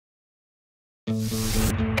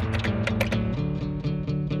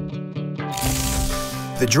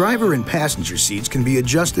The driver and passenger seats can be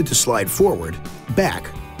adjusted to slide forward, back,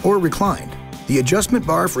 or reclined. The adjustment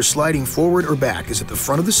bar for sliding forward or back is at the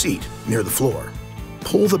front of the seat, near the floor.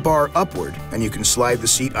 Pull the bar upward and you can slide the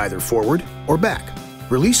seat either forward or back.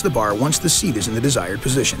 Release the bar once the seat is in the desired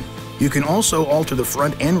position. You can also alter the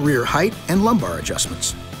front and rear height and lumbar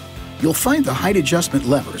adjustments. You'll find the height adjustment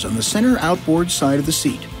levers on the center outboard side of the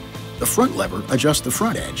seat. The front lever adjusts the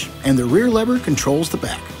front edge, and the rear lever controls the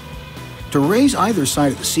back. To raise either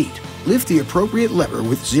side of the seat, lift the appropriate lever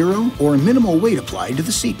with zero or minimal weight applied to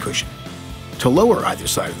the seat cushion. To lower either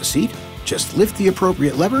side of the seat, just lift the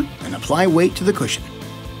appropriate lever and apply weight to the cushion.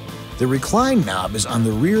 The recline knob is on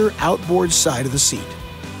the rear outboard side of the seat.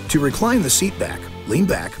 To recline the seat back, lean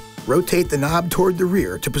back, rotate the knob toward the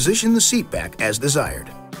rear to position the seat back as desired.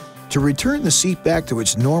 To return the seat back to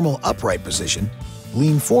its normal upright position,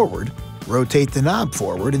 lean forward, rotate the knob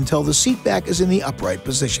forward until the seat back is in the upright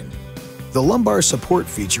position. The lumbar support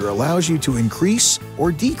feature allows you to increase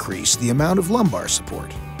or decrease the amount of lumbar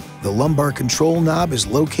support. The lumbar control knob is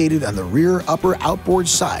located on the rear upper outboard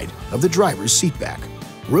side of the driver's seat back.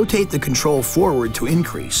 Rotate the control forward to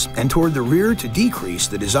increase and toward the rear to decrease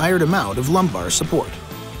the desired amount of lumbar support.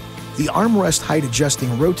 The armrest height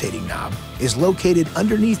adjusting rotating knob is located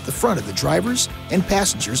underneath the front of the driver's and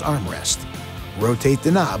passenger's armrest. Rotate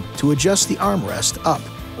the knob to adjust the armrest up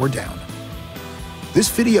or down. This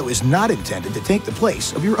video is not intended to take the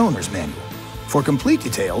place of your owner's manual. For complete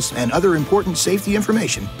details and other important safety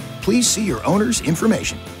information, please see your owner's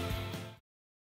information.